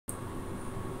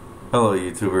Hello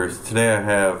YouTubers, today I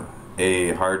have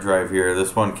a hard drive here.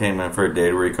 This one came in for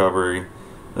data recovery.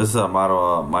 This is a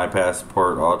model My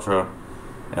Passport Ultra,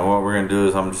 and what we're going to do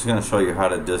is I'm just going to show you how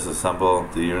to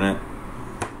disassemble the unit.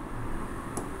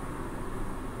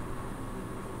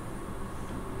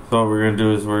 So what we're going to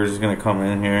do is we're just going to come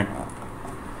in here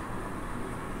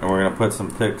and we're going to put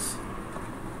some picks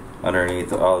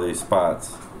underneath all these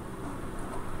spots.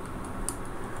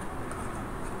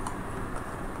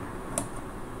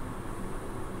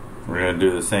 We're going to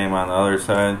do the same on the other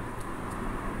side.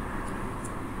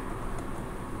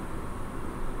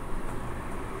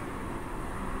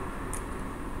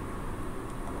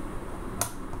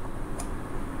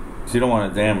 So you don't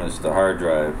want to damage the hard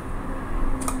drive.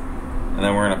 And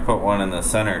then we're going to put one in the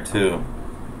center too.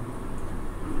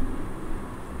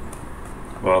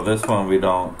 Well, this one we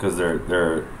don't, because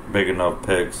they're big enough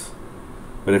picks.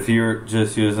 But if you're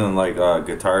just using like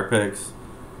guitar picks,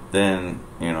 then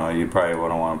you know you probably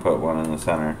wouldn't want to put one in the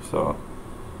center. So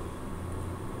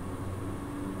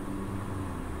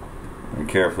we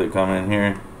carefully come in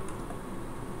here.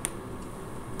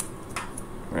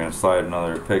 We're gonna slide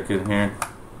another pick in here.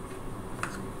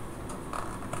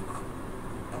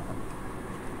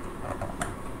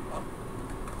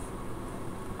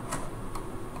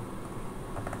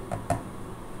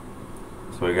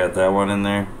 So we got that one in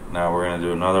there. Now we're gonna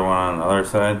do another one on the other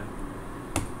side.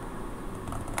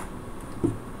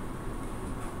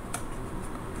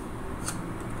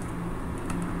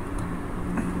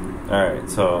 Alright,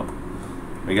 so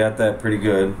we got that pretty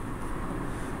good.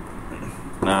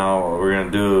 Now what we're going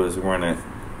to do is we're going to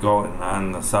go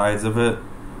on the sides of it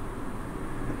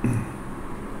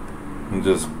and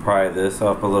just pry this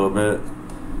up a little bit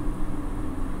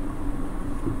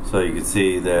so you can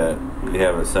see that we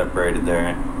have it separated there.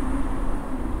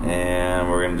 And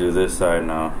we're going to do this side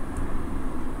now.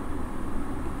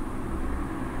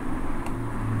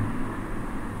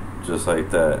 Just like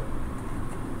that.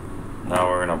 Now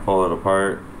we're going to pull it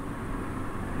apart.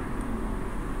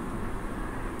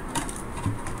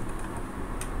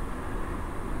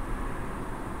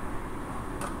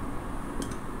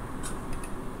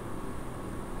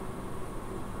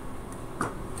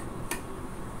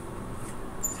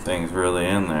 Thing's really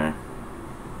in there.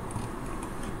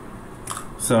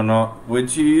 So now,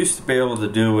 what you used to be able to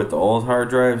do with the old hard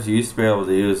drives, you used to be able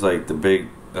to use like the big,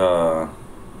 other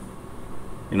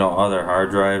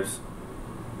hard drives.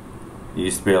 You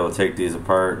used to be able to take these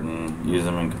apart and use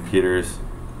them in computers.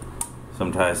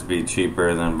 Sometimes it'd be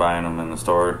cheaper than buying them in the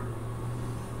store.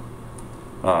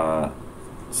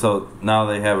 So now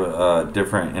they have a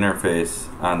different interface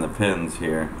on the pins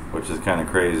here, which is kind of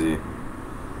crazy.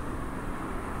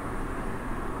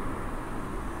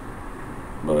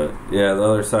 But yeah, the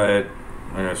other side,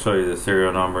 I'm going to show you the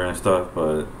serial number and stuff,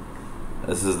 but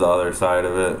this is the other side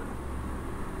of it.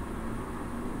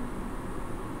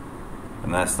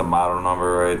 And that's the model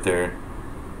number right there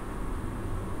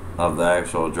of the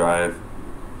actual drive.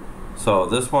 So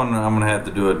this one I'm going to have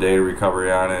to do a data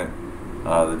recovery on it.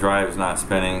 The drive's not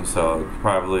spinning, so it's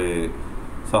probably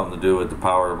something to do with the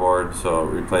power board. So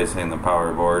replacing the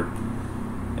power board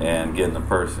and getting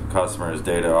the customer's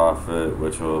data off it,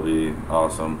 which will be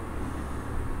awesome.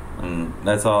 And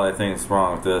that's all I think is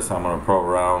wrong with this. I'm going to probe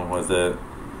around with it.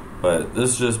 But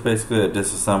this is just basically a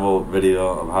disassemble video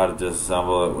of how to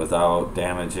disassemble it without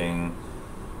damaging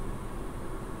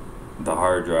the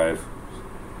hard drive.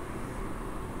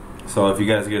 So if you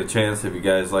guys get a chance, if you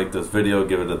guys like this video,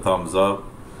 give it a thumbs up.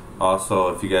 Also,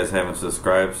 if you guys haven't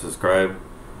subscribed, subscribe.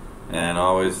 And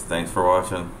always, thanks for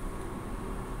watching.